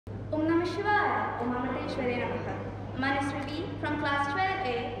Sarveshware Namaha. Manushree from class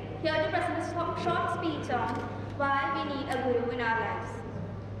 12A, here to present a short speech on why we need a guru in our lives.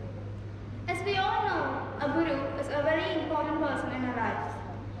 As we all know, a guru is a very important person in our lives,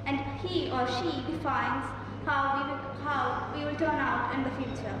 and he or she defines how we will turn out in the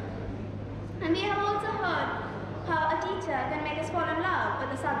future. And we have also heard how a teacher can make us fall in love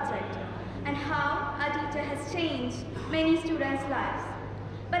with a subject, and how a teacher has changed many students' lives.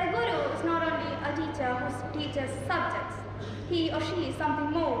 But a guru is not only a teacher who teaches subjects. He or she is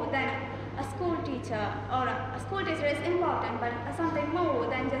something more than a school teacher, or a school teacher is important, but something more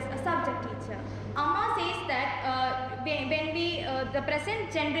than just a subject teacher. Amma says that the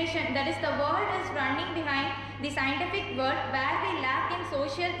present generation, that is the world, is running behind the scientific world, where we lack in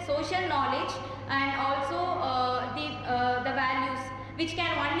social knowledge and also the values, which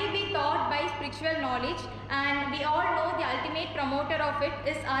can only be taught by spiritual knowledge, and we all know the ultimate promoter of it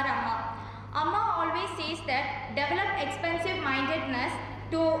is our Amma. Amma always says that develop expensive mindedness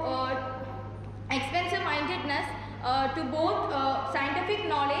to both scientific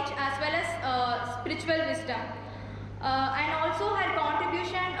knowledge as well as spiritual wisdom. And also her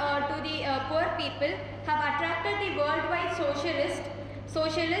contribution to the poor people have attracted the worldwide socialist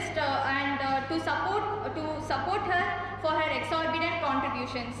and to support her for her exorbitant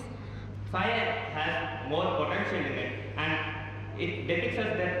contributions. Fire has more potential in it, and it depicts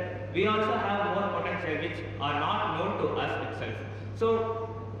us that we also have more potential which are not known to us itself. So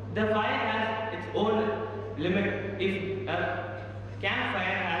the fire has its own limit. If a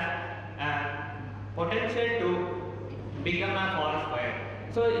campfire has potential to become a forest fire,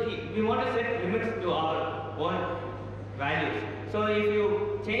 so we want to set limits to our own values. So if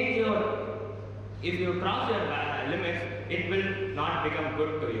you cross your limits, it will not become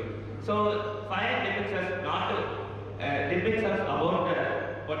good to you. So fire depicts us about the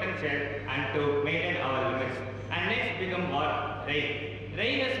potential and to maintain our limits. And next become what? Rain.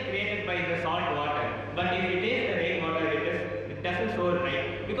 Rain is created by the salt water, but if you taste the rain water, it doesn't so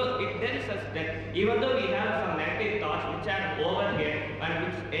right, because it tells us that even though we have some negative thoughts which are over here and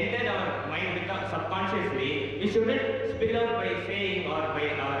which entered our mind subconsciously, we shouldn't spill out by saying or by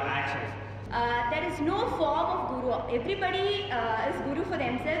our actions. There is no form of guru. Everybody is guru for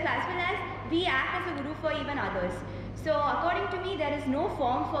themselves, as well as we act as a guru for even others. So according to me, there is no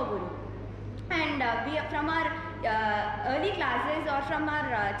form for guru. And we from our early classes or from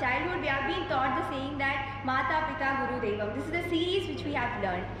our childhood, we have been taught the saying that Mata Pita Guru Devam. This is the series which we have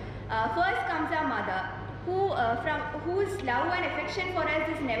learned. First comes our mother, whose love and affection for us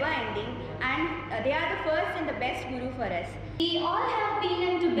is never ending, and they are the first and the best guru for us. We all have been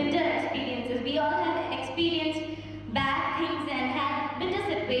into bitter experiences. We all have experienced bad things and had bitter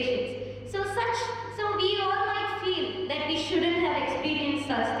situations. So we all might feel that we shouldn't have experienced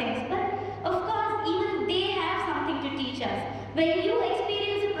such things. But of course, even they have something to teach us. When you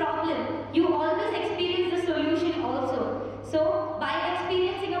experience a problem, you always experience the solution also. So by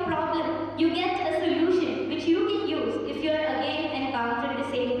experiencing a problem, you get a solution which you can use if you are again encountering the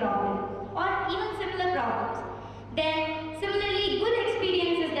same problem or even similar problems. Then similarly, good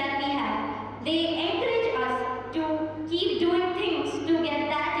experiences that we have, they encourage us to keep doing things to get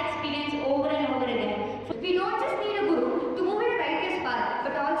that experience over and over again. We don't just need a guru to move in a righteous path,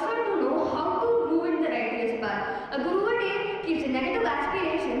 but also to know how to move in the righteous path. A guru a day keeps the negative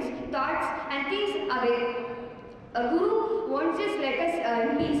aspirations, thoughts and things away. A guru won't just let us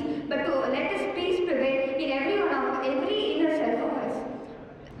in peace, but to let us peace prevail in every inner self of us.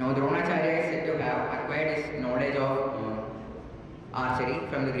 Now Dronacharya is said to have acquired his knowledge of archery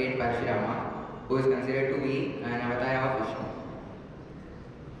from the great Parashurama, who is considered to be an avatar of Vishnu.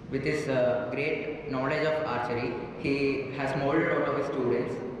 With his great knowledge of archery, he has molded out of his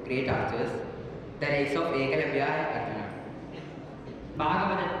students, great archers, the likes of Ekalavya and Arjuna.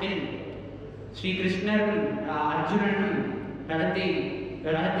 பாகவதத்தில் ஸ்ரீ கிருஷ்ணரும் அர்ஜுனனும் ரதத்தில்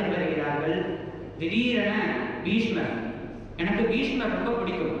வருகிறார்கள். திடீரென பீஷ்மர், எனக்கு பீஷ்மர் ரொம்ப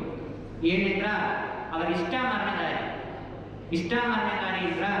பிடிக்கும். ஏனென்றால் அவர் இஷ்டாமரணகாரி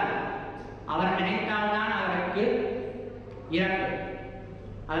என்றால் அவர் நினைத்தால்தான் அவருக்கு இறப்பு.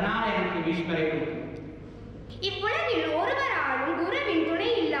 அதனால் எனக்கு பீஷ்மரை பிடிக்கும். இவ்வுலகில் ஒருவராலும் குருவின் துணை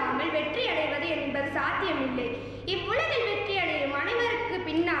இல்லாமல் வெற்றி அடைவது என்பது சாத்தியமில்லை. இவ்வுலகில் வெற்றி அடையும் அனைவருக்கு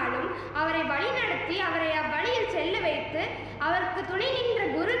பின்னாலும் அவரை வழிநடத்தி அவரை அவ்வழியில் செல்ல வைத்து அவருக்கு துணை நின்ற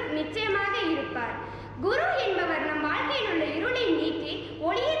குரு நிச்சயமாக இருப்பார். குரு என்பவர் நம் வாழ்க்கையில் உள்ள இருளை நீக்கி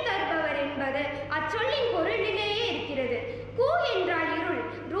ஒளியை தருபவர் என்பது அச்சொல்லின் பொருளிலேயே இருக்கிறது. கு என்றால் இருள்,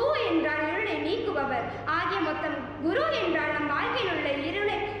 ரு என்றால் இருளை நீக்குபவர் ஆகிய மொத்தம் குரு என்றால் நம் வாழ்க்கையில் உள்ள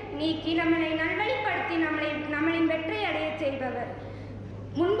இருளை நீக்கி நம்மளை நல்வழிப்படுத்தி நம்மளின் வெற்றி அடைய செய்பவர்.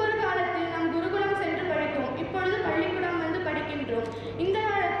 முன்பொரு காலத்தில் நம் குருகுலம் சென்று படித்தோம்.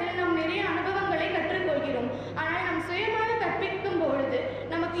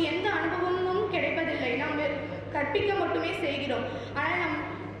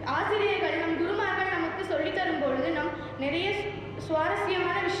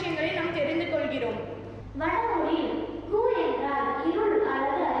 வடமொழியில் கு என்றால் இருள்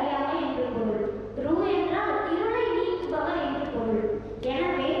அல்லது அறியாமை என்று பொருள். ரு என்றால் இருளை நீக்குபவர் என்று பொருள்.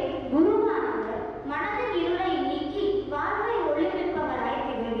 எனவே குருவானவர் மனதின் இருளை நீக்கி வாழ்வை ஒளிவிப்பவராய்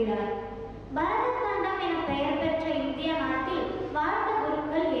திகழ்கிறார். பரதகண்டம் என பெயர் பெற்ற இந்திய நாட்டில் வாழ்ந்த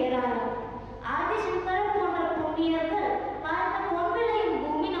குருக்கள் ஏராளம். ஆதிசங்கரர் போன்ற புண்ணியர்கள் வாழ்ந்த பொன்விளையும்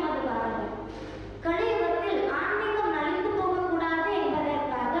பூமி நமது பாரதம். கலியுகத்தில் ஆன்மீகம் நலிந்து போகக்கூடாது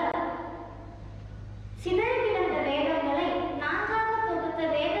என்பதற்காக சிதறி கிடந்த வேதங்களை நான்காக தொகுத்த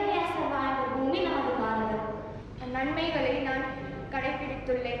வேதவியாசர் வாழ்ந்த பூமி நமது பாரதம். நன்மைகளை நான்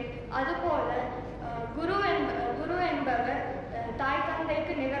கடைபிடித்துள்ளேன். அதுபோல குரு என்பவர் தாய்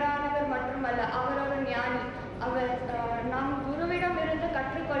தந்தைக்கு நிகரானவர் மட்டுமல்ல, அவர் ஒரு ஞானி. அவர் நம் குருவிடமிருந்து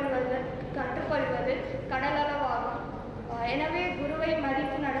கற்றுக்கொள்வது கடலளவாகும். எனவே குருவை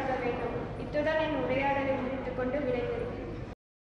மதித்து நடக்க வேண்டும். இத்துடன் என் உரையாடலை முடித்துக்கொண்டு விடைபெறுகிறேன்.